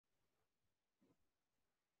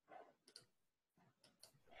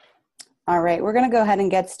All right, we're going to go ahead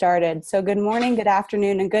and get started. So good morning, good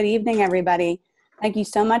afternoon, and good evening, everybody. Thank you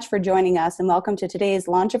so much for joining us, and welcome to today's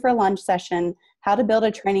Launch of Our Lunch session, How to Build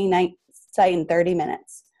a Training Night Site in 30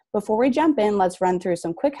 Minutes. Before we jump in, let's run through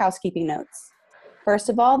some quick housekeeping notes. First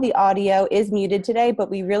of all, the audio is muted today,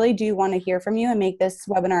 but we really do want to hear from you and make this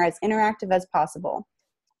webinar as interactive as possible.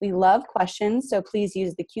 We love questions, so please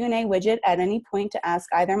use the Q&A widget at any point to ask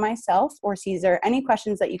either myself or Cesar any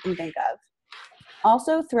questions that you can think of.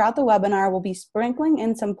 Also, throughout the webinar, we'll be sprinkling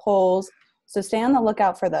in some polls, so stay on the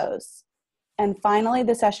lookout for those. And finally,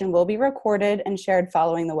 the session will be recorded and shared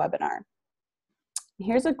following the webinar.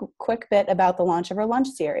 Here's a quick bit about the Launch of Our Lunch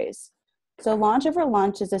series. So Launch of Our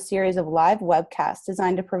Lunch is a series of live webcasts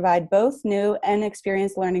designed to provide both new and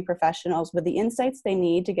experienced learning professionals with the insights they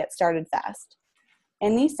need to get started fast.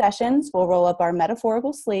 In these sessions, we'll roll up our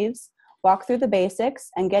metaphorical sleeves, walk through the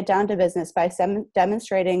basics, and get down to business by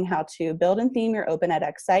demonstrating how to build and theme your Open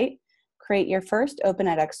edX site, create your first Open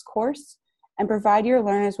edX course, and provide your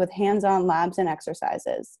learners with hands-on labs and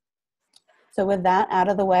exercises. So with that out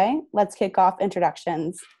of the way, let's kick off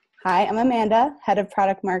introductions. Hi, I'm Amanda, Head of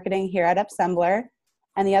Product Marketing here at Appsembler,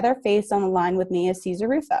 and the other face on the line with me is Cesar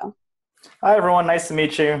Rufo. Hi, everyone. Nice to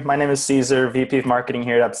meet you. My name is Cesar, VP of Marketing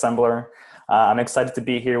here at Appsembler. I'm excited to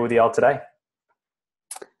be here with you all today.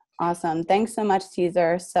 Awesome. Thanks so much,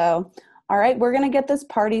 Cesar. So, all right, we're going to get this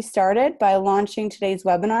party started by launching today's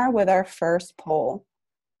webinar with our first poll.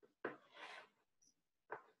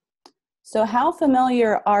 So how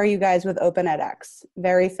familiar are you guys with Open edX?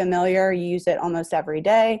 Very familiar, you use it almost every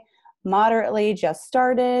day. Moderately, just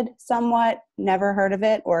started, somewhat, never heard of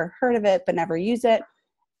it, or heard of it but never use it,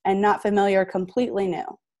 and not familiar, completely new.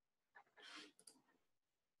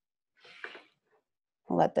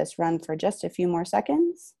 I'll let this run for just a few more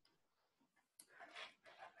seconds.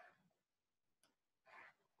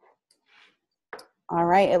 All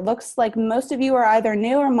right, it looks like most of you are either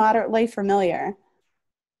new or moderately familiar.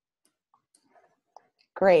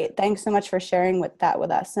 Great, thanks so much for sharing that with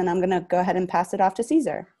us. And I'm gonna go ahead and pass it off to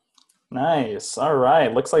Cesar. Nice, all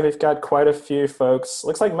right. Looks like we've got quite a few folks.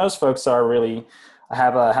 Looks like most folks are really,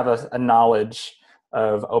 have a knowledge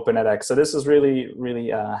of Open edX. So this is really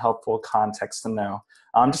helpful context to know.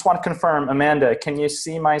 Just want to confirm, Amanda, can you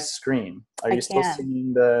see my screen? Are you still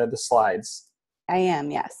seeing the slides? I am,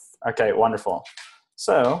 yes. Okay, wonderful.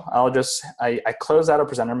 So I close out of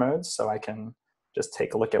presenter mode so I can just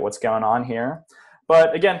take a look at what's going on here.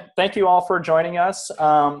 But again, thank you all for joining us.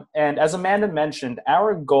 And as Amanda mentioned,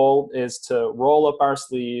 our goal is to roll up our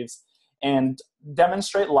sleeves and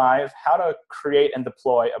demonstrate live how to create and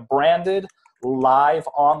deploy a branded live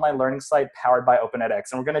online learning site powered by Open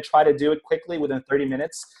edX. And we're going to try to do it quickly within 30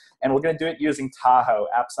 minutes. And we're going to do it using Tahoe,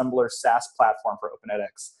 Appsembler's SaaS platform for Open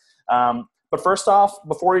edX. But first off,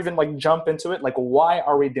 before we even jump into it, why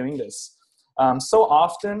are we doing this? So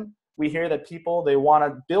often we hear that people, they want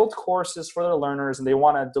to build courses for their learners and they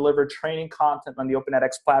want to deliver training content on the Open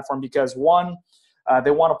edX platform because one,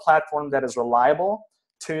 they want a platform that is reliable.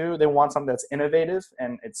 Two, they want something that's innovative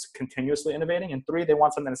and it's continuously innovating. And three, they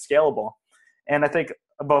want something that's scalable. And I think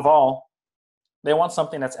above all, they want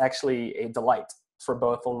something that's actually a delight for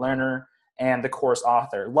both the learner and the course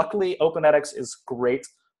author. Luckily, Open edX is great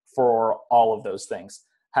for all of those things.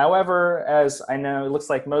 However, as I know, it looks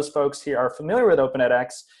like most folks here are familiar with Open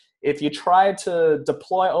edX. If you try to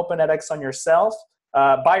deploy Open edX on yourself,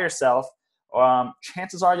 by yourself,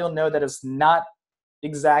 chances are you'll know that it's not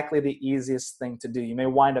exactly the easiest thing to do. You may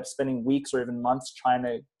wind up spending weeks or even months trying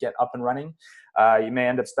to get up and running. You may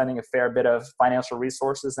end up spending a fair bit of financial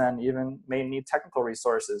resources and even may need technical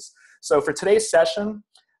resources. So for today's session,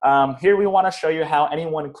 here we want to show you how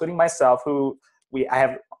anyone, including myself, I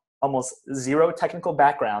have almost zero technical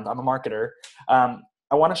background. I'm a marketer. I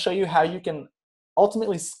want to show you how you can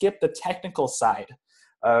ultimately skip the technical side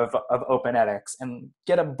of Open edX and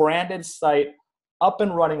get a branded site up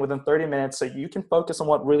and running within 30 minutes so you can focus on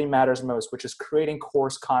what really matters most, which is creating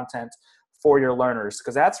course content for your learners,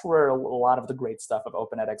 because that's where a lot of the great stuff of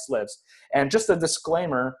Open edX lives. And just a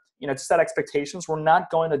disclaimer, to set expectations, we're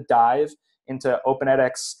not going to dive into Open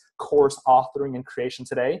edX course authoring and creation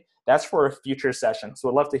today. That's for a future session. So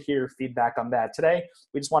I'd love to hear your feedback on that. Today,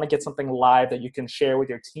 we just want to get something live that you can share with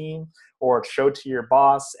your team or show to your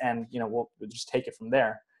boss, and we'll just take it from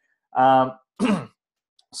there.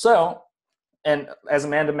 And as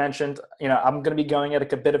Amanda mentioned, I'm going to be going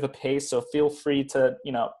at a bit of a pace, so feel free to,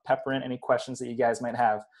 pepper in any questions that you guys might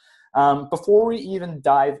have. Before we even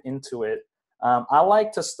dive into it, I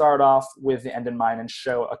like to start off with the end in mind and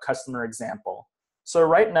show a customer example. So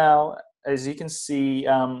right now, as you can see,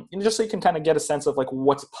 just so you can kind of get a sense of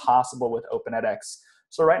what's possible with Open edX.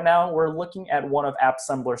 So right now we're looking at one of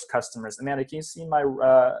Appsembler's customers. Amanda, can you see my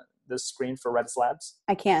the screen for Redis Labs?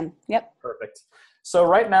 I can. Yep. Perfect. So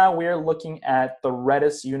right now we're looking at the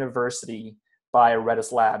Redis University by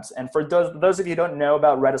Redis Labs. And for those of you who don't know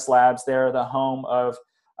about Redis Labs, they're the home of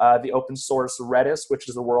the open source Redis, which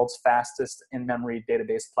is the world's fastest in-memory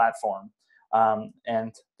database platform.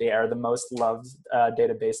 And they are the most loved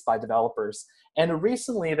database by developers. And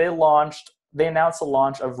recently they announced the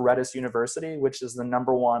launch of Redis University, which is the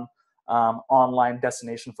 #1 online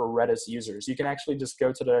destination for Redis users. You can actually just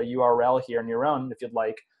go to the URL here on your own if you'd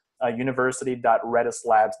like,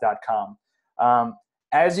 university.redislabs.com.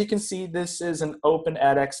 As you can see, this is an open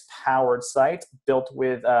edX powered site built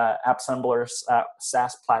with Appsembler's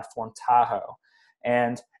SaaS platform Tahoe.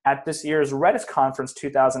 And at this year's Redis Conference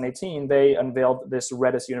 2018, they unveiled this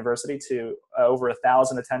Redis University to over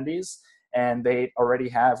 1,000 attendees. And they already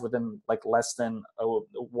have, within like less than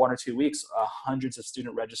 1 or 2 weeks, hundreds of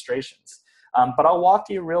student registrations. But I'll walk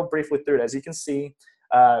you real briefly through it. As you can see,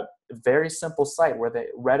 very simple site where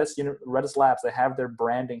Redis Labs, they have their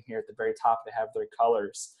branding here at the very top. They have their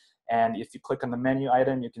colors. And if you click on the menu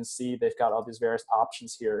item, you can see they've got all these various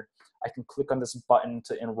options here. I can click on this button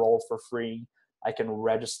to enroll for free. I can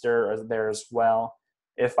register there as well.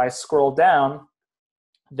 If I scroll down,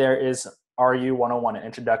 there is RU 101, an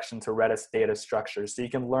introduction to Redis data structures. So you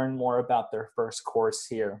can learn more about their first course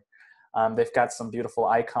here. They've got some beautiful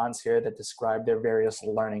icons here that describe their various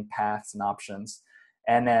learning paths and options.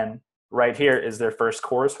 And then right here is their first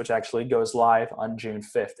course, which actually goes live on June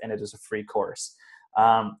 5th, and it is a free course.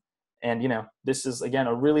 And this is, again,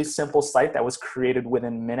 a really simple site that was created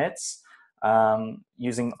within minutes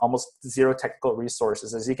using almost zero technical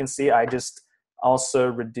resources. As you can see, I just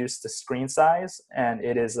also reduced the screen size, and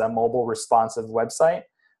it is a mobile responsive website.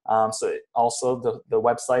 So also the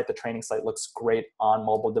website, the training site, looks great on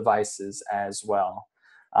mobile devices as well.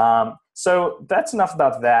 So that's enough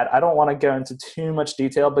about that. I don't want to go into too much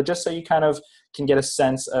detail, but just so you kind of can get a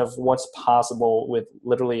sense of what's possible with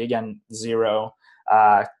literally, again, zero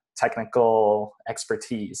technical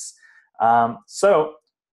expertise. So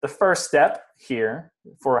the first step here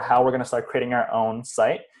for how we're going to start creating our own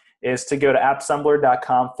site is to go to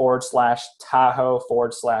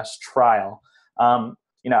appsembler.com/Tahoe/trial. I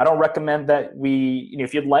don't recommend that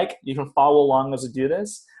if you'd like, you can follow along as we do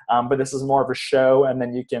this, but this is more of a show, and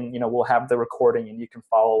then you can, we'll have the recording and you can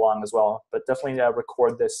follow along as well. But definitely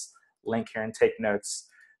record this link here and take notes.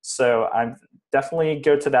 So I'm definitely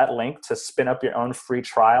go to that link to spin up your own free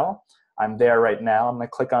trial. I'm there right now. I'm going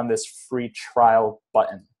to click on this free trial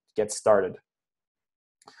button to get started.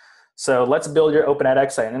 So let's build your open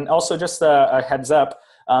edX site. And also just a heads up,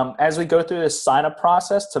 as we go through this sign-up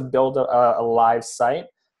process to build a live site,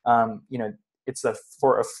 it's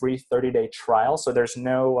for a free 30-day trial. So there's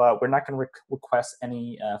no, we're not going to request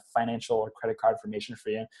any financial or credit card information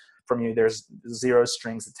from you. There's zero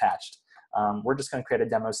strings attached. We're just going to create a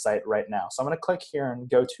demo site right now. So I'm going to click here and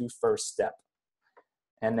go to first step.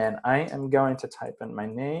 And then I am going to type in my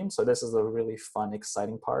name. So this is a really fun,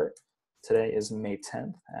 exciting part. Today is May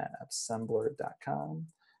 10th at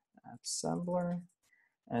appsembler.com, Appsembler,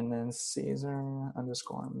 and then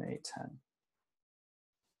Cesar_May 10.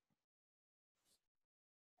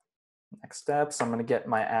 Next steps, I'm going to get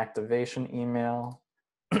my activation email.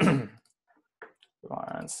 1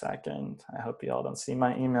 second. I hope you all don't see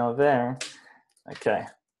my email there. Okay.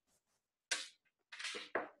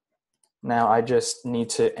 Now I just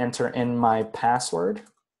need to enter in my password.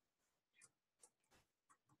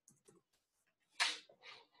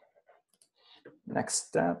 Next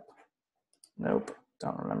step. Nope,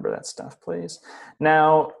 don't remember that stuff, please.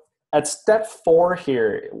 Now, at step 4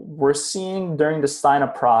 here, we're seeing during the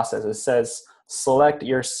sign-up process, it says select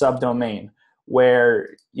your subdomain,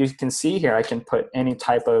 where you can see here, I can put any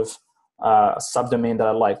type of subdomain that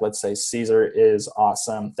I like. Let's say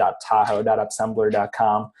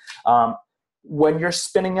caesarisawesome.tahoe.appsembler.com. When you're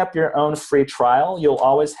spinning up your own free trial, you'll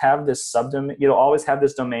always have this subdomain. You'll always have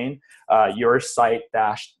this domain,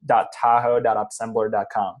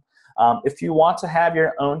 yoursite-.tahoe.appsembler.com. If you want to have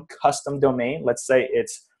your own custom domain, let's say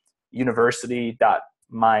it's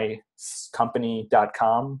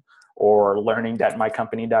university.mycompany.com or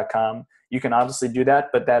learning.mycompany.com, you can obviously do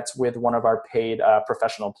that, but that's with one of our paid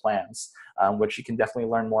professional plans, which you can definitely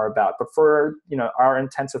learn more about. But for our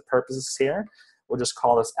intensive purposes here, we'll just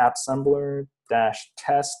call this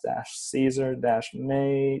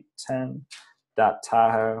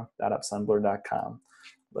appsembler-test-caesar-may10.tahoe.appsembler.com.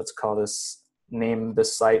 Let's name the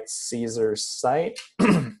site Cesar site.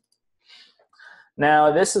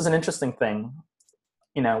 Now, this is an interesting thing.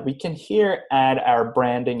 we can here add our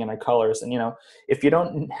branding and our colors. And, if you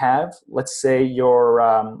don't have, let's say,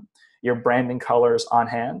 your branding colors on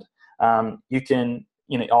hand, you can,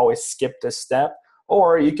 always skip this step,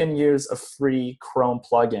 or you can use a free Chrome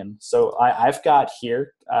plugin. So I've got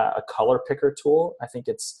here a color picker tool. I think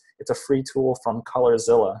it's a free tool from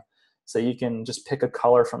Colorzilla. So you can just pick a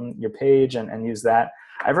color from your page and use that.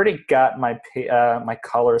 I've already got my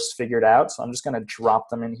colors figured out, so I'm just going to drop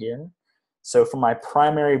them in here. So for my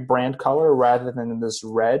primary brand color, rather than this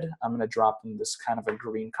red, I'm going to drop in this kind of a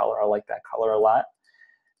green color. I like that color a lot.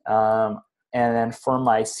 And then for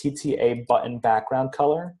my CTA button background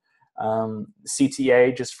color,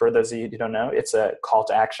 CTA, just for those of you who don't know, it's a call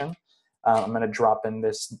to action. I'm going to drop in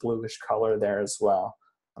this bluish color there as well.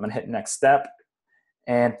 I'm going to hit next step.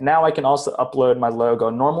 And now I can also upload my logo.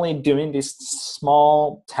 Normally doing these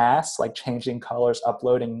small tasks like changing colors,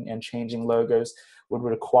 uploading and changing logos would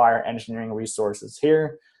require engineering resources.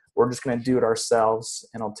 Here, we're just going to do it ourselves,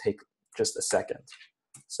 and it'll take just a second.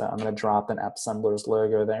 So I'm going to drop in Appsembler's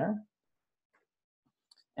logo there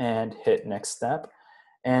and hit next step.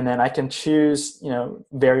 And then I can choose,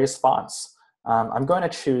 various fonts. I'm going to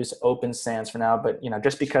choose Open Sans for now, but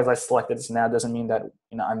just because I selected this now doesn't mean that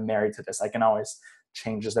I'm married to this. I can always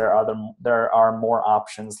change this. There are more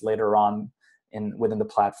options later on within the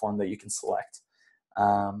platform that you can select.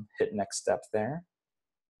 Hit next step there.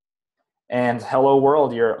 And hello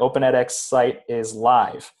world, your OpenEdX site is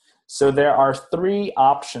live. So there are 3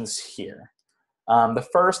 options here. The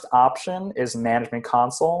first option is Management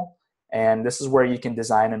Console, and this is where you can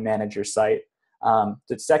design and manage your site.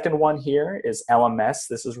 The second one here is LMS.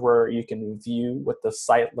 This is where you can view what the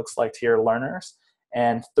site looks like to your learners.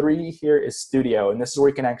 And 3 here is Studio, and this is where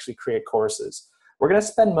you can actually create courses. We're going to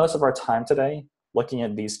spend most of our time today looking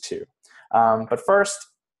at these 2. But first,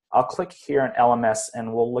 I'll click here on LMS,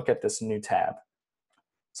 and we'll look at this new tab.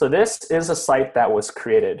 So this is a site that was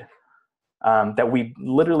created, that we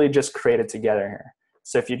literally just created together here.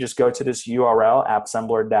 So if you just go to this URL,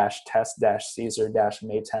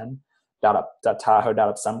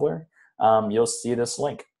 appsembler-test-caesar-may10.tahoe.appsembler, you'll see this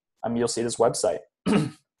link. You'll see this website.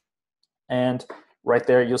 And right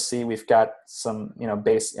there, you'll see we've got some,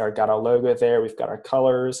 got our logo there. We've got our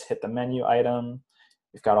colors, hit the menu item.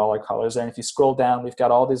 We've got all our colors there. And if you scroll down, we've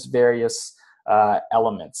got all these various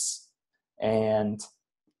elements. And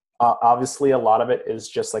obviously, a lot of it is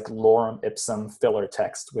just like lorem ipsum filler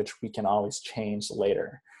text, which we can always change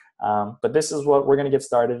later. But this is what we're going to get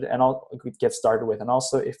started with. And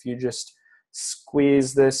also, if you just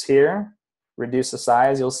squeeze this here, reduce the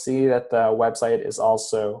size, you'll see that the website is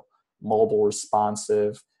also mobile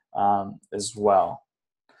responsive as well.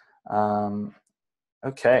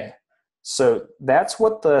 Okay. So that's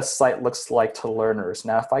what the site looks like to learners.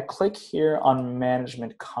 Now, if I click here on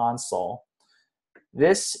Management Console,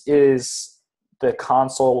 this is the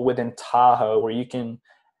console within Tahoe where you can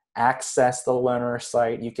access the learner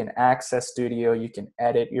site, you can access Studio, you can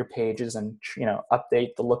edit your pages and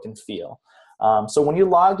update the look and feel. So when you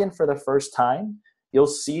log in for the first time, you'll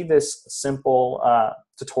see this simple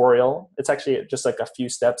tutorial. It's actually just like a few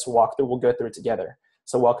steps to walk through. We'll go through it together.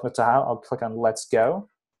 So welcome to Tahoe. I'll click on Let's Go.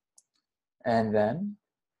 And then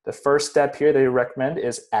the first step here they recommend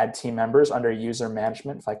is add team members under user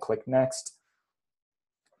management. If I click next,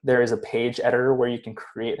 there is a page editor where you can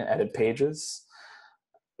create and edit pages.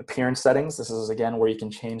 Appearance settings, this is again where you can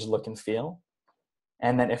change look and feel.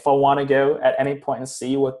 And then if I want to go at any point and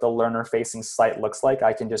see what the learner facing site looks like,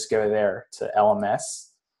 I can just go there to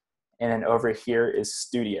LMS. And then over here is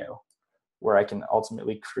Studio, where I can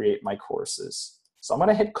ultimately create my courses. So I'm going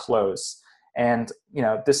to hit close. And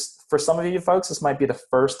this, for some of you folks, this might be the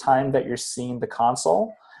first time that you're seeing the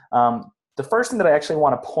console. The first thing that I actually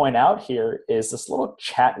want to point out here is this little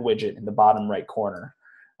chat widget in the bottom right corner.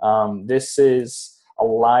 This is a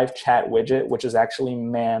live chat widget, which is actually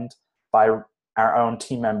manned by our own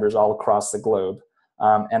team members all across the globe.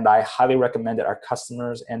 And I highly recommend it. Our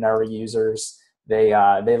customers and our users, they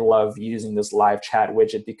love using this live chat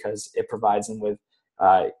widget because it provides them with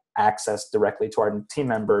access directly to our team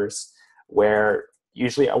members, where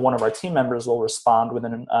usually one of our team members will respond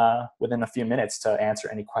within a few minutes to answer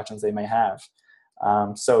any questions they may have.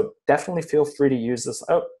 So definitely feel free to use this.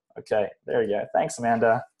 Oh, okay, there you go. Thanks,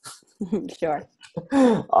 Amanda. Sure.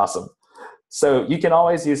 Awesome. So you can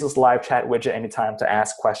always use this live chat widget anytime to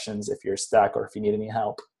ask questions if you're stuck or if you need any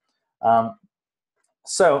help.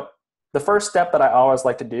 So the first step that I always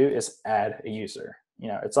like to do is add a user.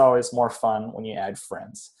 It's always more fun when you add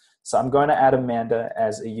friends. So I'm going to add Amanda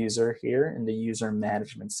as a user here in the user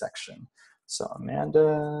management section. So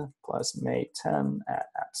Amanda plus May10 at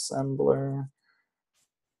Appsembler.tahoe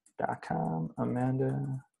 .com,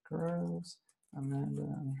 Amanda Groves,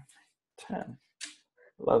 Amanda 10.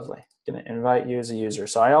 Lovely. Going to invite you as a user.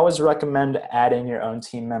 So I always recommend adding your own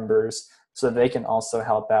team members so they can also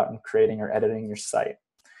help out in creating or editing your site.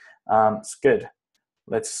 It's good.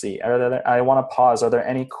 Let's see. I want to pause. Are there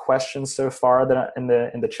any questions so far that are in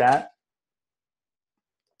the chat?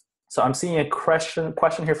 So I'm seeing a question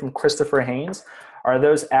here from Christopher Haynes. Are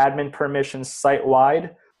those admin permissions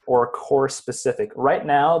site-wide or course specific? Right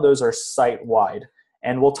now, those are site-wide.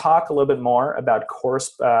 And we'll talk a little bit more about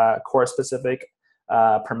course specific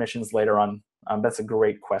permissions later on. That's a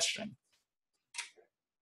great question.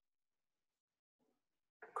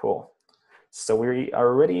 Cool. So we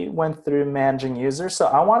already went through managing users. So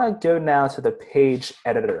I want to go now to the page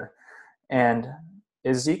editor. And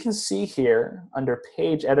as you can see here, under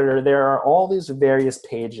page editor, there are all these various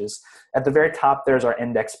pages. At the very top, there's our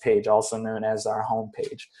index page, also known as our home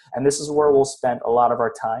page. And this is where we'll spend a lot of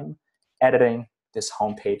our time editing this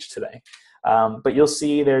home page today. But you'll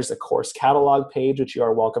see there's a course catalog page, which you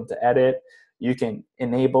are welcome to edit. You can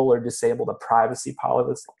enable or disable the privacy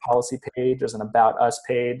policy page. There's an About Us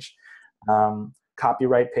page,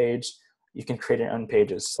 copyright page. You can create your own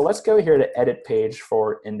pages. So let's go here to edit page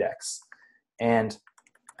for index. And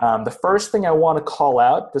the first thing I want to call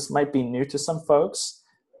out, this might be new to some folks,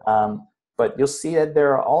 but you'll see that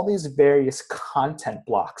there are all these various content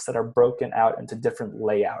blocks that are broken out into different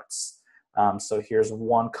layouts. So here's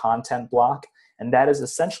one content block, and that is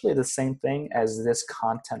essentially the same thing as this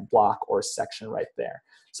content block or section right there.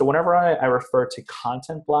 So whenever I refer to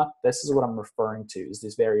content block, this is what I'm referring to, is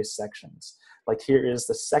these various sections. Like here is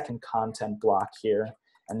the second content block here,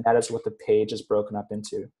 and that is what the page is broken up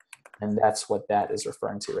into. And that's what that is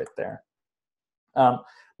referring to right there.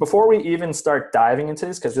 Before we even start diving into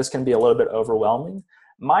this, because this can be a little bit overwhelming,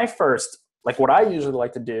 what I usually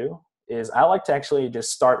like to do is I like to actually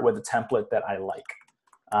just start with a template that I like.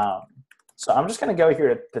 So I'm just going to go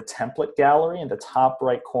here to the template gallery in the top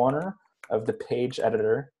right corner of the page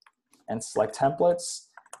editor and select templates.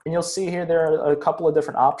 And you'll see here there are a couple of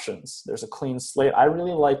different options. There's a clean slate. I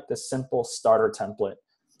really like the simple starter template.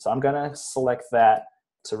 So I'm going to select that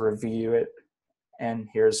to review it. And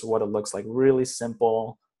here's what it looks like. Really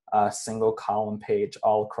simple, single column page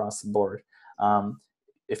all across the board.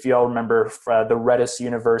 If you all remember the Redis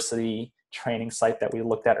University training site that we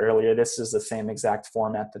looked at earlier, this is the same exact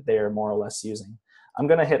format that they are more or less using. I'm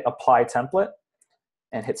going to hit Apply Template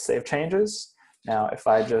and hit Save Changes. Now, if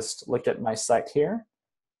I just look at my site here,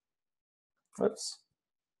 whoops,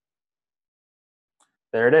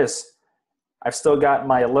 there it is. I've still got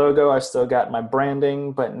my logo, I've still got my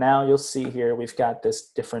branding, but now you'll see here we've got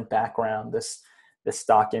this different background, this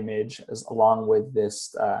stock image, along with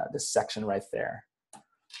this section right there.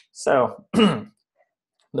 So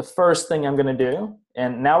the first thing I'm going to do,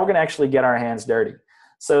 and now we're going to actually get our hands dirty.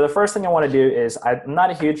 So the first thing I want to do is, I'm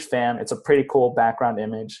not a huge fan, it's a pretty cool background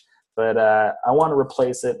image, but I want to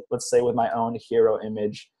replace it, let's say, with my own hero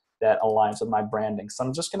image that aligns with my branding. So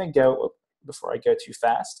I'm just going to go, before I go too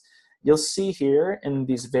fast, you'll see here in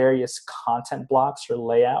these various content blocks or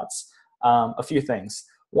layouts, a few things.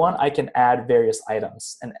 One, I can add various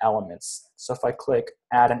items and elements. So if I click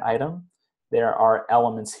Add an Item, there are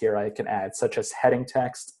elements here I can add, such as heading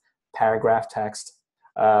text, paragraph text,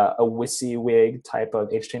 a WYSIWYG type of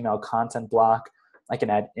HTML content block. I can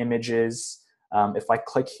add images. If I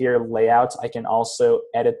click here, layouts, I can also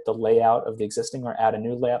edit the layout of the existing or add a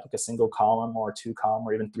new layout, like a single column or 2 column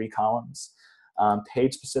or even 3 columns.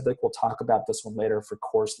 Page specific, we'll talk about this one later for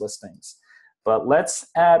course listings. But let's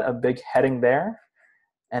add a big heading there.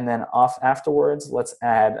 And then afterwards, let's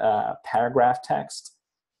add paragraph text.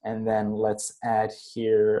 And then let's add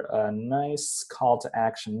here a nice call to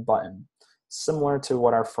action button, similar to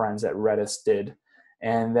what our friends at Redis did.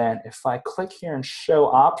 And then if I click here and show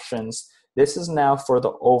options, this is now for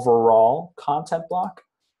the overall content block.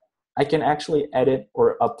 I can actually edit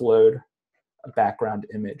or upload a background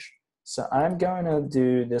image. So I'm going to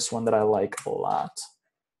do this one that I like a lot.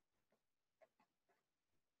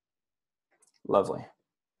 Lovely.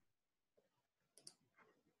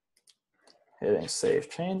 Hitting Save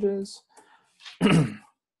Changes.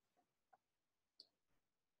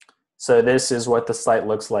 So this is what the site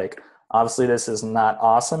looks like. Obviously, this is not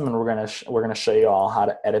awesome, and we're gonna show you all how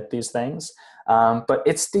to edit these things. But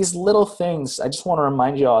it's these little things. I just want to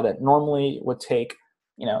remind you all that normally would take,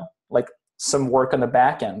 like some work on the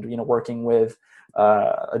back end, working with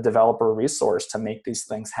a developer resource to make these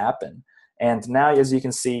things happen. And now, as you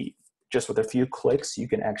can see, just with a few clicks, you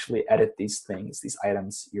can actually edit these things, these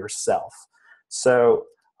items yourself. So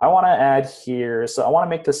I want to add here, so I want to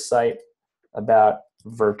make this site about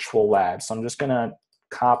virtual labs. So I'm just going to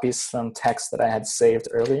copy some text that I had saved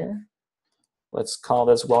earlier. Let's call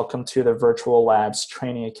this Welcome to the Virtual Labs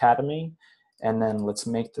Training Academy. And then let's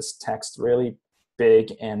make this text really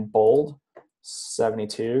big and bold,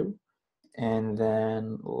 72. And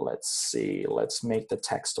then let's see, let's make the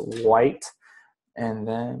text white. And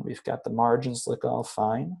then we've got the margins look all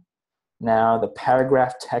fine. Now the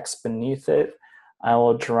paragraph text beneath it, I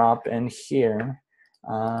will drop in here.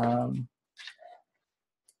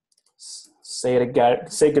 Say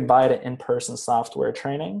goodbye to in-person software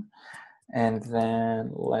training. And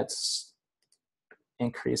then let's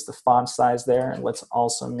increase the font size there. And let's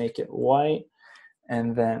also make it white.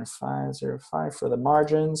 And then 505 for the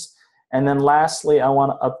margins. And then lastly, I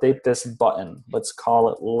want to update this button. Let's call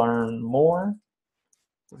it Learn More,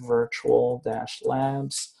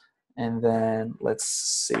 Virtual-Labs. And then let's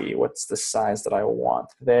see, what's the size that I want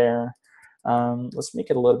there? Let's make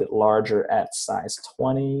it a little bit larger at size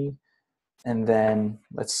 20. And then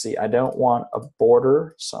let's see, I don't want a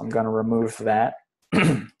border, so I'm going to remove that.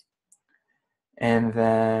 And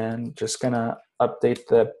then just going to update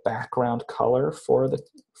the background color for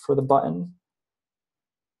the button.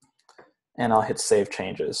 And I'll hit Save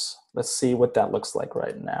Changes. Let's see what that looks like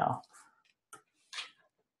right now.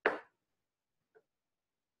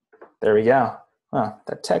 There we go.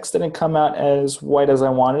 That text didn't come out as white as I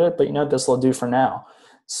wanted it, but you know, this will do for now.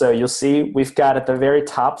 So you'll see we've got at the very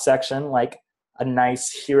top section like a nice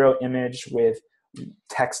hero image with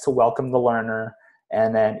text to welcome the learner.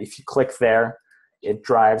 And then if you click there, it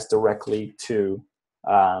drives directly to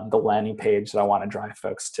the landing page that I want to drive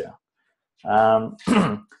folks to.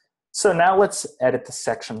 So now let's edit the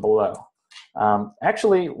section below.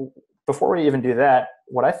 Actually, before we even do that,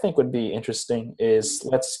 what I think would be interesting is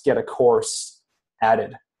let's get a course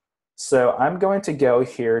added. So I'm going to go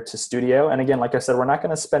here to Studio. And again, like I said, we're not going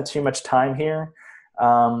to spend too much time here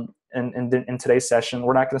in today's session.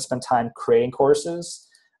 We're not going to spend time creating courses,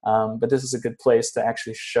 but this is a good place to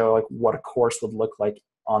actually show like what a course would look like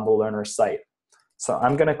on the learner site. So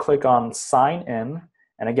I'm going to click on Sign In.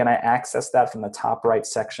 And again, I access that from the top right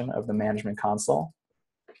section of the management console.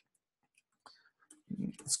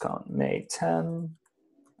 Let's call it May 10.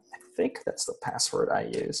 I think that's the password I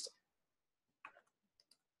used.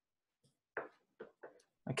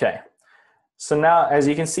 Okay, so now as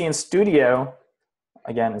you can see in Studio,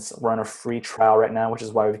 again, we're on a free trial right now, which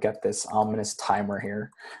is why we've got this ominous timer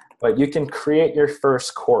here. But you can create your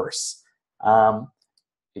first course,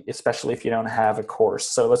 especially if you don't have a course.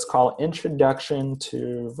 So let's call it Introduction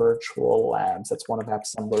to Virtual Labs. That's one of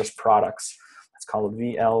Appsembler's products. Let's call it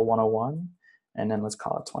VL101. And then let's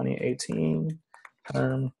call it 2018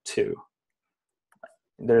 Term 2.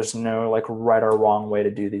 There's no like right or wrong way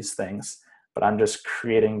to do these things, but I'm just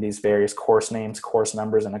creating these various course names, course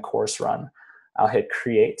numbers, and a course run. I'll hit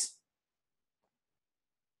Create.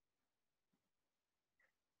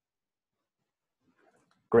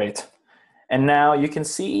 Great. And now you can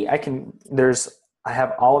see I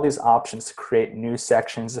have all of these options to create new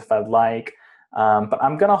sections if I'd like, but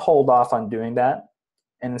I'm gonna hold off on doing that.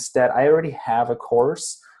 And instead, I already have a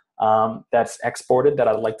course that's exported that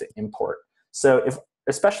I'd like to import. So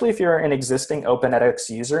especially if you're an existing Open edX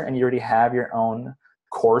user and you already have your own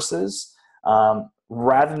courses,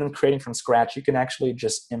 rather than creating from scratch, you can actually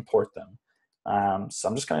just import them. So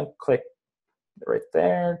I'm just gonna click right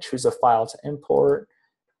there, choose a file to import,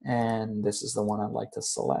 and this is the one I'd like to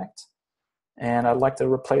select. And I'd like to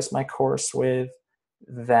replace my course with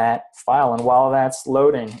that file. And while that's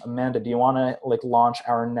loading, Amanda, do you want to like launch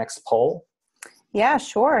our next poll? Yeah,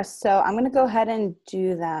 sure. So I'm going to go ahead and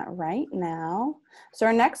do that right now. So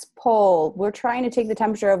our next poll, we're trying to take the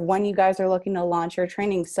temperature of when you guys are looking to launch your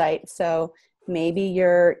training site. So maybe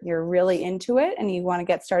you're really into it and you want to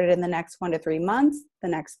get started in the next 1 to 3 months, the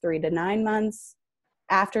next 3 to 9 months,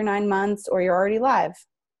 after 9 months, or you're already live.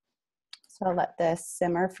 So I'll let this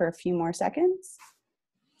simmer for a few more seconds.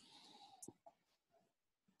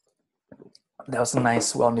 That was a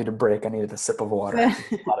nice, well-needed break. I needed a sip of water.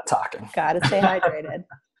 A lot of talking. Gotta stay hydrated.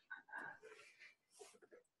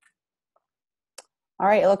 All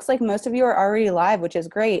right, it looks like most of you are already live, which is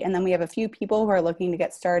great. And then we have a few people who are looking to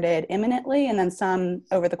get started imminently, and then some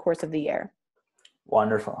over the course of the year.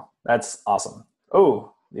 Wonderful. That's awesome.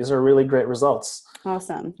 Oh, these are really great results.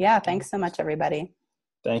 Awesome. Yeah, thanks so much, everybody.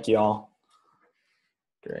 Thank you all.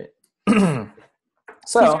 Great.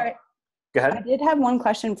 So, go ahead. I did have one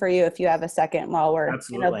question for you if you have a second while we're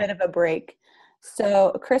in a bit of a break.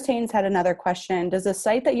 So Chris Haynes had another question. Does the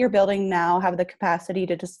site that you're building now have the capacity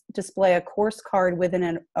to display a course card within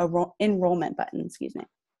an enrollment button? Excuse me.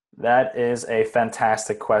 That is a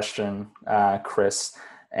fantastic question, Chris.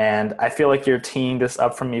 And I feel like you're teeing this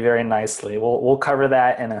up for me very nicely. We'll cover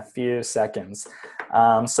that in a few seconds.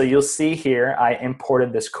 So you'll see here, I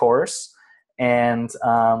imported this course, and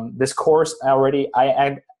this course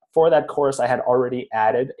for that course, I had already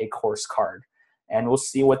added a course card, and we'll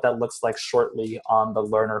see what that looks like shortly on the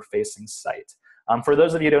learner-facing site. For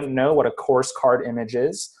those of you who don't know what a course card image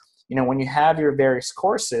is, when you have your various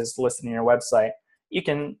courses listed in your website, you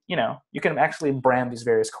can actually brand these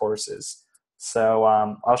various courses. So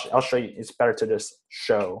I'll show you. It's better to just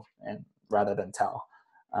show and rather than tell.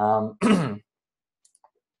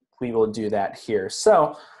 We will do that here.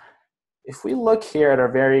 So if we look here at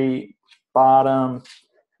our very bottom,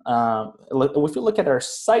 if we look at our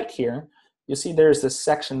site here, you'll see there's this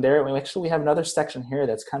section there. We have another section here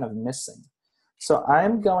that's kind of missing. So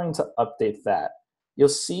I'm going to update that. You'll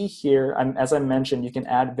see here, as I mentioned, you can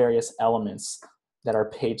add various elements that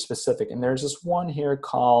are page specific. And there's this one here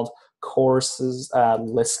called courses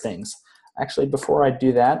listings. Actually, before I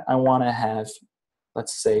do that, I want to have,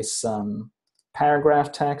 let's say, some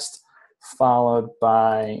paragraph text followed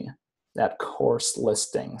by that course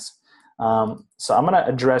listings. So I'm going to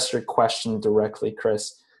address your question directly,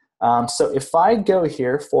 Chris. So if I go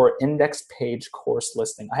here for index page course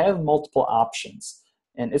listing, I have multiple options.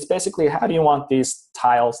 And it's basically, how do you want these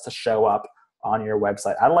tiles to show up on your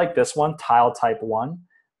website? I like this one, tile type 1.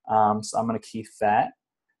 So I'm going to keep that.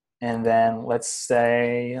 And then let's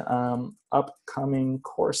say upcoming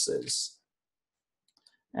courses.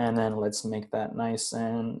 And then let's make that nice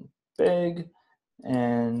and big.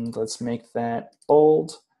 And let's make that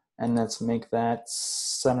bold. And let's make that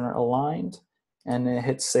center aligned. And then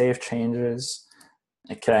hit save changes.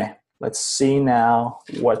 Okay, let's see now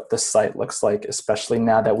what the site looks like, especially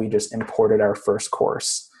now that we just imported our first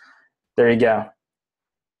course. There you go.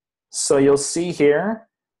 So you'll see here,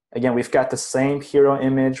 again, we've got the same hero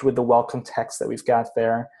image with the welcome text that we've got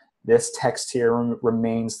there. This text here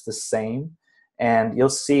remains the same. And you'll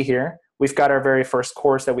see here, we've got our very first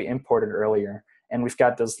course that we imported earlier. And we've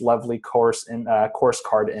got this lovely course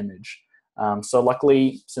card image. So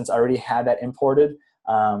luckily, since I already had that imported,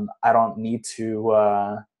 I don't need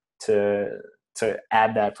to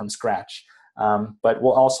add that from scratch. But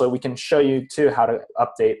we can show you too how to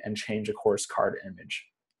update and change a course card image.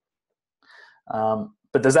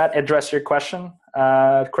 But does that address your question,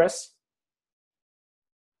 Chris?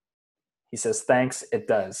 He says, thanks, it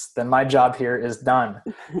does. Then my job here is done.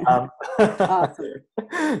 Awesome.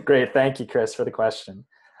 Great, thank you, Chris, for the question.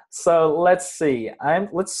 So let's see.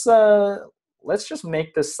 Let's just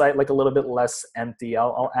make this site like a little bit less empty.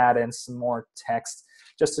 I'll add in some more text,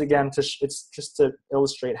 just to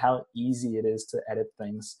illustrate how easy it is to edit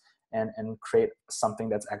things and create something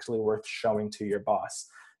that's actually worth showing to your boss.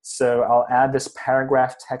 So I'll add this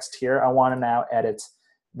paragraph text here. I want to now edit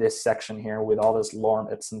this section here with all this lorem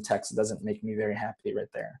ipsum text. It doesn't make me very happy right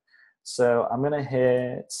there. So I'm going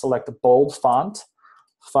to select a bold font,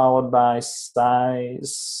 followed by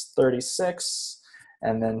size 36,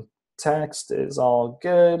 and then text is all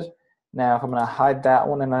good. Now I'm going to hide that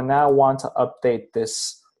one, and I now want to update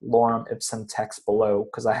this lorem ipsum text below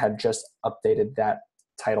because I had just updated that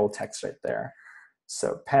title text right there.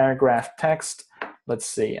 So paragraph text, let's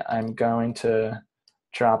see, I'm going to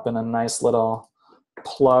drop in a nice little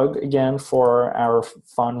plug again for our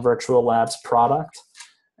Fun Virtual Labs product,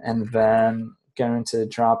 and then going to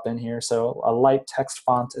drop in here. So a light text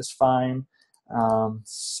font is fine.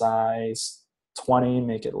 Size 20,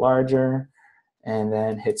 make it larger, and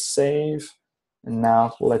then hit save. And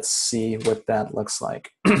now let's see what that looks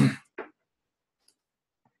like.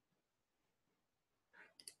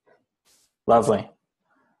 Lovely.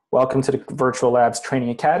 Welcome to the Virtual Labs Training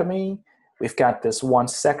Academy. We've got this one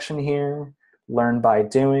section here, learn by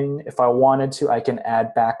doing. If I wanted to, I can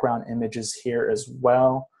add background images here as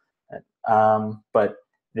well. But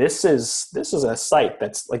this is a site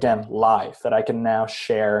that's, again, live that I can now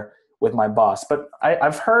share with my boss. But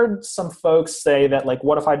I've heard some folks say that, like,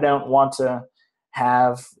 what if I don't want to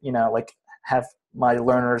have my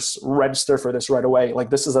learners register for this right away? Like,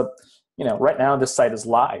 this is right now this site is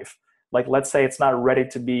live. Like, let's say it's not ready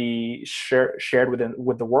to be shared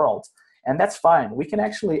with the world. And that's fine. We can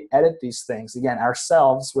actually edit these things, again,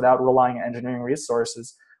 ourselves without relying on engineering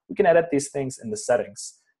resources. We can edit these things in the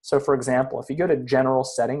settings. So for example, if you go to general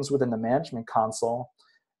settings within the management console,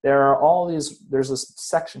 there's this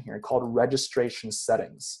section here called registration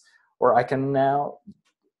settings, where I can now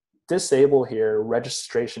disable here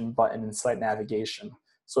registration button in site navigation.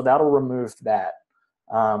 So that'll remove that.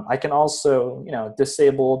 I can also,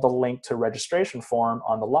 disable the link to registration form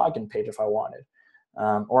on the login page if I wanted.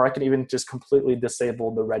 Or I can even just completely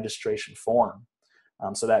disable the registration form.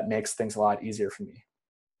 So that makes things a lot easier for me.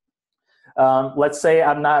 Let's say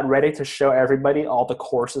I'm not ready to show everybody all the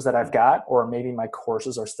courses that I've got, or maybe my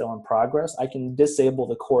courses are still in progress. I can disable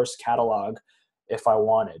the course catalog if I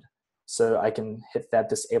wanted. So I can hit that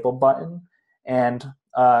disable button. And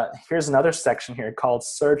here's another section here called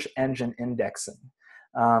search engine indexing.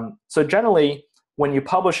 So generally, when you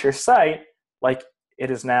publish your site, like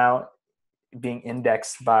it is now being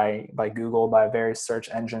indexed by Google, by various search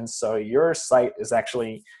engines. So your site is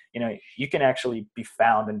actually, you can actually be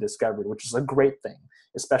found and discovered, which is a great thing,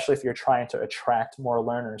 especially if you're trying to attract more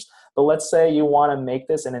learners. But let's say you want to make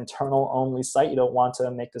this an internal only site. You don't want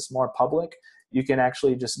to make this more public. You can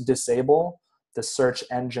actually just disable the search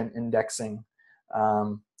engine indexing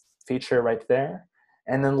feature right there.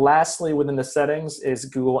 And then lastly, within the settings is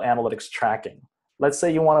Google Analytics tracking. Let's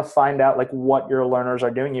say you want to find out like what your learners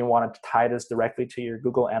are doing. You want to tie this directly to your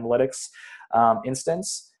Google Analytics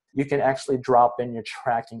instance. You can actually drop in your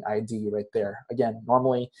tracking ID right there. Again,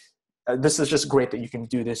 normally, this is just great that you can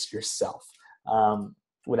do this yourself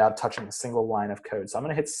without touching a single line of code. So I'm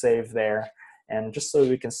going to hit save there, and just so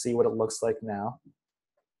we can see what it looks like now.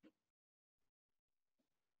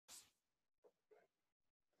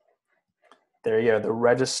 There you go. The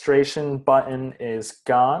registration button is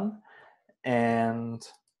gone. And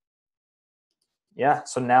yeah,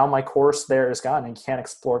 so now my course there is gone and you can't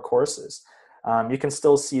explore courses. You can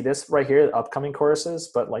still see this right here, the upcoming courses,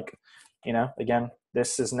 but like, again,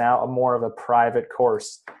 this is now more of a private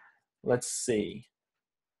course. Let's see.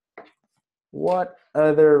 What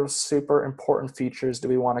other super important features do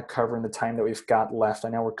we want to cover in the time that we've got left? I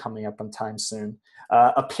know we're coming up on time soon.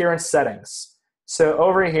 Appearance settings. So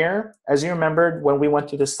over here, as you remembered, when we went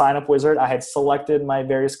through the sign up wizard, I had selected my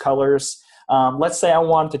various colors. Let's say I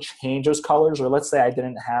wanted to change those colors, or let's say I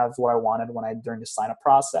didn't have what I wanted during the sign-up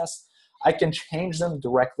process. I can change them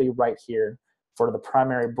directly right here for the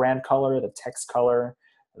primary brand color, the text color,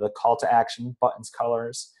 the call to action buttons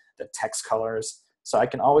colors, the text colors. So I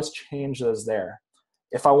can always change those there.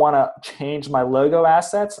 If I want to change my logo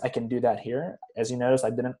assets, I can do that here. As you notice, I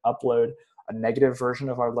didn't upload a negative version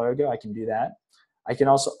of our logo. I can do that. I can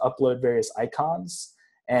also upload various icons,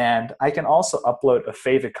 and I can also upload a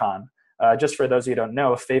favicon. Just for those of you who don't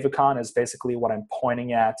know, a favicon is basically what I'm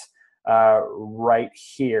pointing at right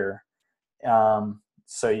here.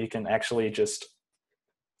 So you can actually just,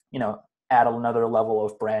 add another level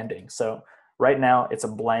of branding. So right now it's a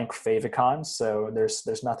blank favicon, so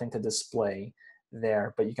there's nothing to display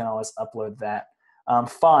there, but you can always upload that.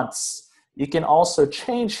 Fonts, you can also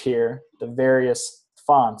change here the various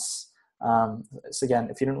fonts. So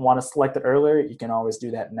again, if you didn't want to select it earlier, you can always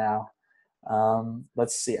do that now.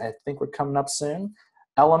 Let's see, I think we're coming up soon.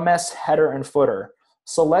 LMS header and footer.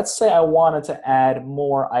 So let's say I wanted to add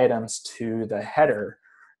more items to the header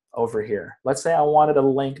over here. Let's say I wanted a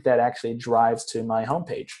link that actually drives to my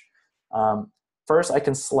homepage. First, I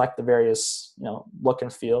can select the various look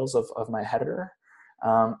and feels of my header.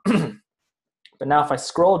 But now if I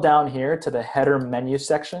scroll down here to the header menu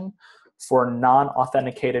section for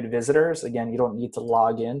non-authenticated visitors, again, you don't need to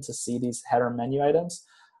log in to see these header menu items.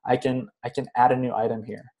 I can add a new item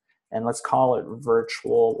here, and let's call it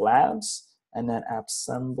virtual labs, and then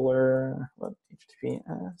Appsembler,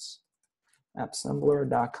 HTTPS,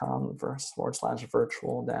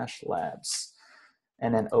 appsembler.com/virtual-labs,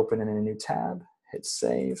 and then open in a new tab, hit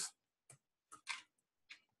save.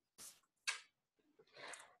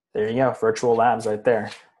 There you go, virtual labs right there.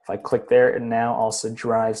 If I click there, it now also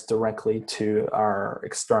drives directly to our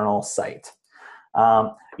external site.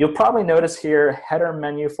 You'll probably notice here header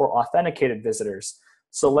menu for authenticated visitors.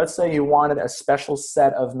 So let's say you wanted a special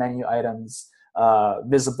set of menu items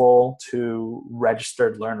visible to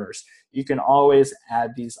registered learners. You can always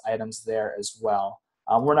add these items there as well.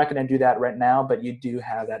 We're not going to do that right now, but you do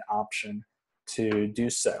have that option to do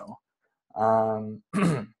so.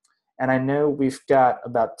 And I know we've got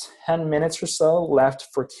about 10 minutes or so left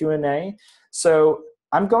for Q&A. So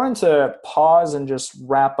I'm going to pause and just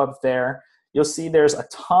wrap up there. You'll see there's a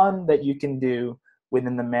ton that you can do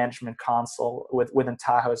within the management console, within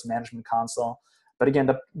Tahoe's management console. But again,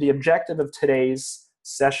 the objective of today's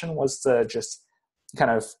session was to just kind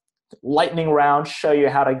of lightning round, show you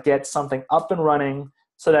how to get something up and running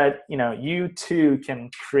so that you too can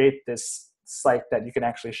create this site that you can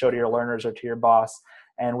actually show to your learners or to your boss,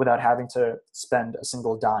 and without having to spend a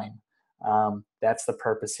single dime. That's the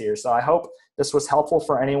purpose here. So I hope this was helpful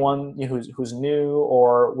for anyone who's new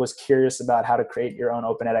or was curious about how to create your own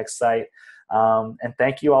Open edX site. And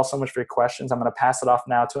thank you all so much for your questions. I'm going to pass it off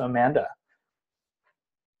now to Amanda.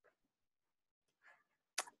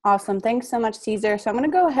 Awesome. Thanks so much, Cesar. So I'm going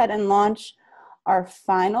to go ahead and launch our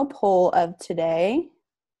final poll of today.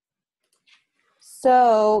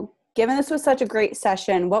 So given this was such a great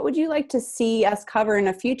session, what would you like to see us cover in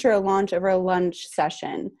a future launch of our lunch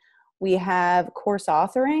session? We have course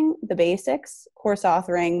authoring, the basics, course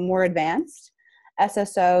authoring more advanced,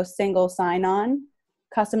 SSO single sign-on,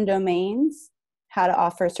 custom domains, how to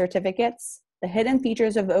offer certificates, the hidden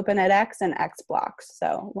features of Open edX and XBlocks.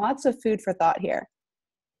 So lots of food for thought here.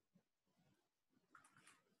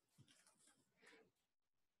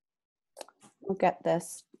 We'll get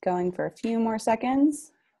this going for a few more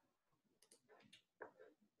seconds.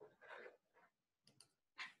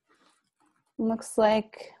 Looks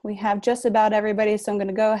like we have just about everybody, so I'm going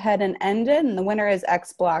to go ahead and end it. And the winner is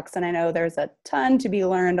XBlocks, and I know there's a ton to be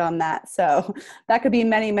learned on that. So that could be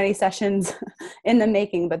many, many sessions in the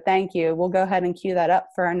making, but thank you. We'll go ahead and queue that up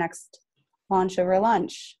for our next launch over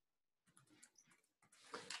lunch.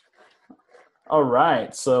 All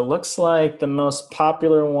right, so looks like the most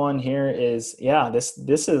popular one here is,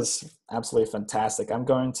 this is absolutely fantastic. I'm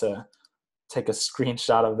going to take a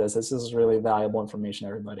screenshot of this. This is really valuable information,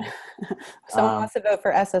 everybody. Someone wants to vote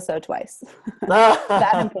for SSO twice.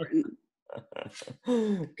 That important.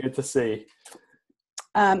 Good to see.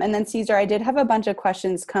 And then Cesar, I did have a bunch of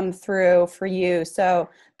questions come through for you. So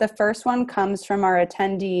the first one comes from our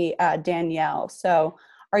attendee, Danielle. So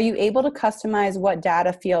are you able to customize what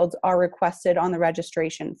data fields are requested on the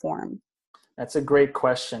registration form? That's a great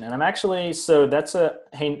question. And I'm actually,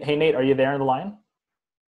 hey Nate, are you there on the line?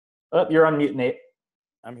 Oh, you're on mute, Nate.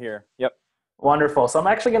 I'm here. Yep. Wonderful. So I'm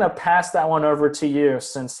actually going to pass that one over to you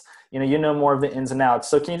since you know more of the ins and outs.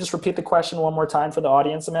 So can you just repeat the question one more time for the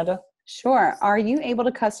audience, Amanda? Sure. Are you able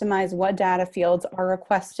to customize what data fields are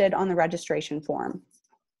requested on the registration form?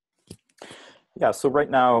 Yeah. So right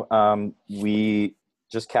now we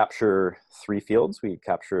just capture 3 fields. We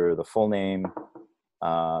capture the full name,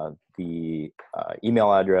 the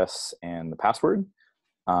email address, and the password.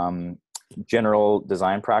 General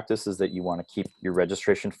design practice is that you want to keep your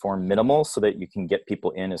registration form minimal so that you can get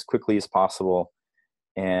people in as quickly as possible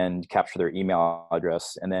and capture their email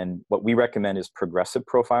address. And then what we recommend is progressive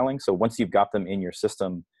profiling. So once you've got them in your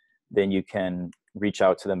system, then you can reach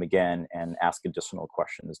out to them again and ask additional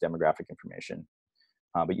questions, demographic information.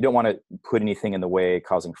 But you don't want to put anything in the way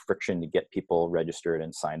causing friction to get people registered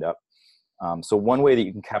and signed up. So one way that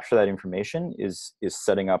you can capture that information is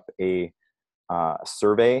setting up a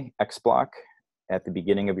survey XBlock at the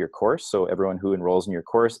beginning of your course. So everyone who enrolls in your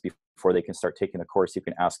course, before they can start taking the course, you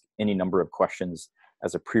can ask any number of questions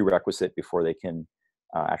as a prerequisite before they can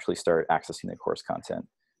actually start accessing the course content.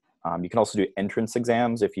 You can also do entrance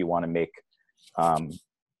exams if you want to make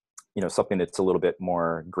something that's a little bit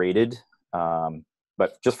more graded.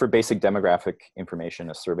 But just for basic demographic information,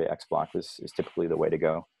 a survey XBlock is typically the way to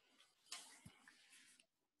go.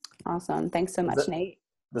 Awesome. Thanks so much, Nate.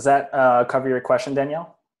 Does that cover your question,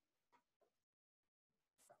 Danielle?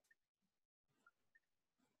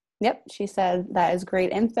 Yep, she said that is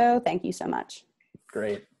great info. Thank you so much.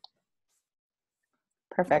 Great.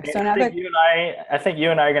 Perfect. Okay, So I think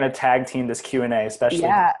you and I are going to tag team this Q&A, especially.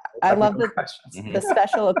 Yeah, I love the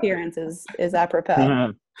special appearance is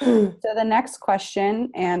apropos. So the next question,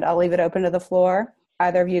 and I'll leave it open to the floor.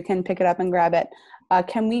 Either of you can pick it up and grab it.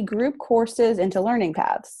 Can we group courses into learning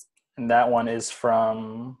paths? And that one is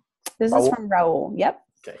from? This is from Raul. Yep.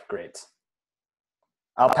 Okay, great.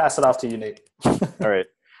 I'll pass it off to you, Nate. All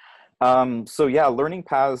right. So yeah, learning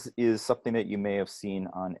paths is something that you may have seen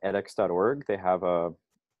on edX.org. They have a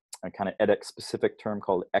kind of edX specific term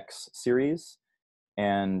called X series.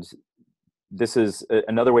 And this is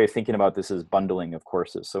another way of thinking about this is bundling of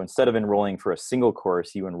courses. So instead of enrolling for a single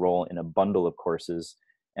course, you enroll in a bundle of courses.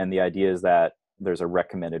 And the idea is that there's a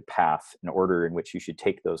recommended path, an order in which you should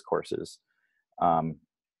take those courses,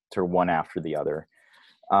 to one after the other.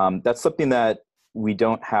 That's something that we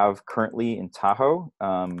don't have currently in Tahoe.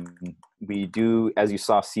 We do, as you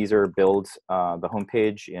saw Cesar build the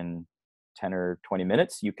homepage in 10 or 20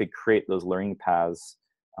 minutes, you could create those learning paths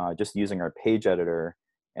just using our page editor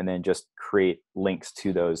and then just create links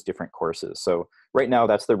to those different courses. So right now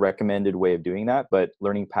that's the recommended way of doing that, but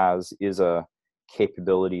learning paths is a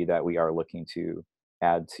capability that we are looking to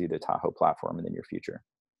add to the Tahoe platform in the near future.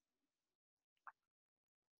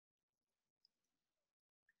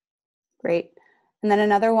 Great. And then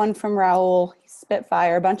another one from Raul,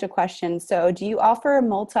 Spitfire, a bunch of questions. So do you offer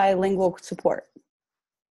multilingual support?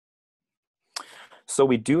 So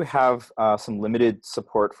we do have some limited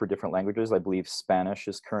support for different languages. I believe Spanish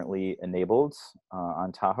is currently enabled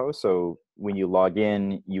on Tahoe. So when you log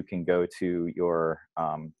in, you can go to your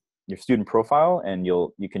student profile and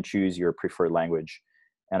you can choose your preferred language.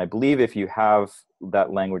 And I believe if you have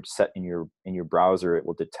that language set in your browser, it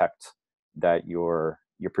will detect that you're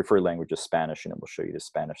your preferred language is Spanish, and it will show you the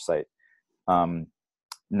Spanish site.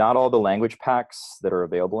 Not all the language packs that are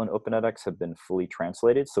available in Open edX have been fully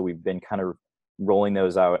translated, so we've been kind of rolling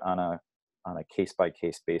those out on a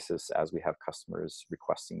case-by-case basis as we have customers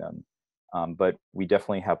requesting them. But we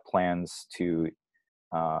definitely have plans to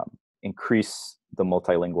increase the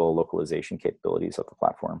multilingual localization capabilities of the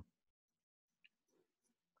platform.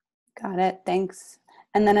 Got it. Thanks.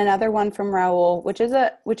 And then another one from Raul,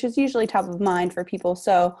 which is usually top of mind for people.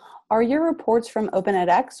 So, are your reports from Open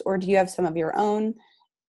edX, or do you have some of your own?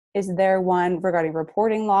 Is there one regarding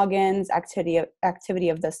reporting logins, activity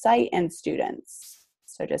of the site, and students?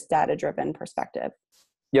 So just data-driven perspective.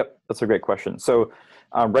 Yep, that's a great question. So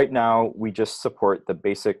right now, we just support the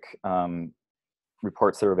basic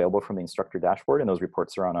reports that are available from the instructor dashboard, and those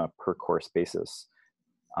reports are on a per-course basis.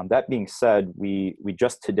 That being said, we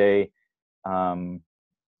just today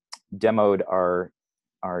demoed our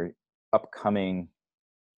upcoming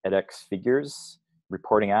edX Figures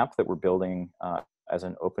reporting app that we're building as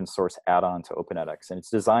an open source add-on to Open edX. And it's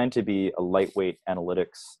designed to be a lightweight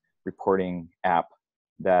analytics reporting app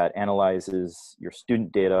that analyzes your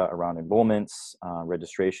student data around enrollments,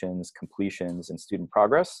 registrations, completions, and student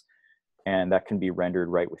progress. And that can be rendered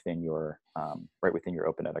right within your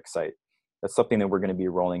Open edX site. That's something that we're going to be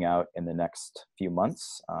rolling out in the next few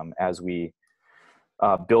months as we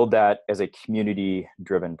build that as a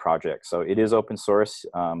community-driven project. So it is open source.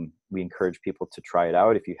 We encourage people to try it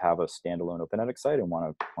out. If you have a standalone Open edX site and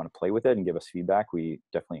want to play with it and give us feedback, we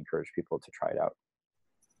definitely encourage people to try it out.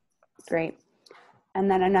 Great. And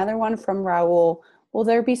then another one from Raul. Will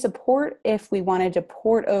there be support if we wanted to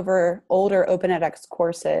port over older Open edX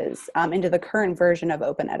courses into the current version of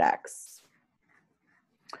Open edX?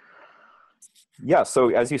 Yeah, so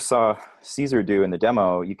as you saw Cesar do in the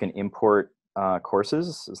demo, you can import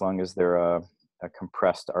courses as long as they're a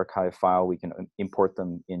compressed archive file. We can import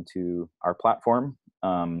them into our platform.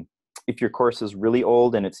 If your course is really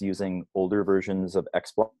old and it's using older versions of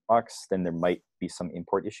XBlocks, then there might be some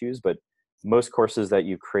import issues. But most courses that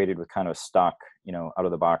you've created with kind of stock, out of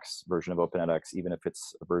the box version of Open edX, even if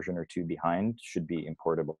it's a version or two behind, should be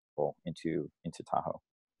importable into Tahoe.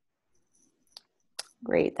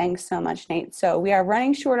 Great. Thanks so much, Nate. So we are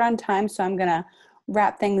running short on time, so I'm going to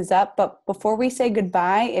wrap things up. But before we say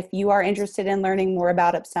goodbye, if you are interested in learning more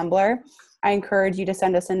about Appsembler, I encourage you to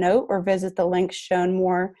send us a note or visit the links shown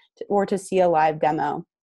or to see a live demo.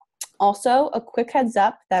 Also, a quick heads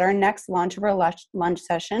up that our next Launch of our Lunch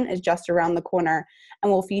session is just around the corner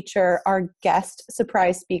and will feature our guest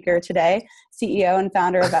surprise speaker today, CEO and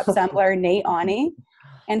founder of Appsembler, Nate Awney,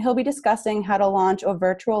 and he'll be discussing how to launch a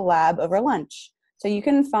virtual lab over lunch. So you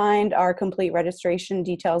can find our complete registration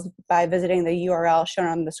details by visiting the URL shown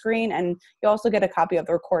on the screen, and you'll also get a copy of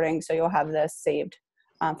the recording, so you'll have this saved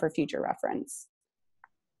for future reference.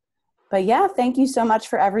 But yeah, thank you so much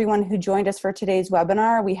for everyone who joined us for today's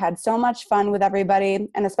webinar. We had so much fun with everybody,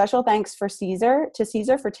 and a special thanks to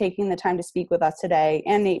Cesar for taking the time to speak with us today,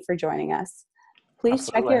 and Nate for joining us. Please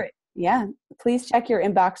check your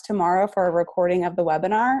inbox tomorrow for a recording of the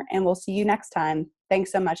webinar, and we'll see you next time.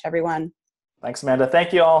 Thanks so much, everyone. Thanks, Amanda.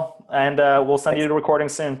 Thank you all. And we'll send you the recording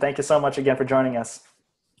soon. Thank you so much again for joining us.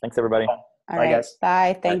 Thanks, everybody. All right. Guys.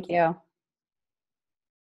 Bye. Thank you.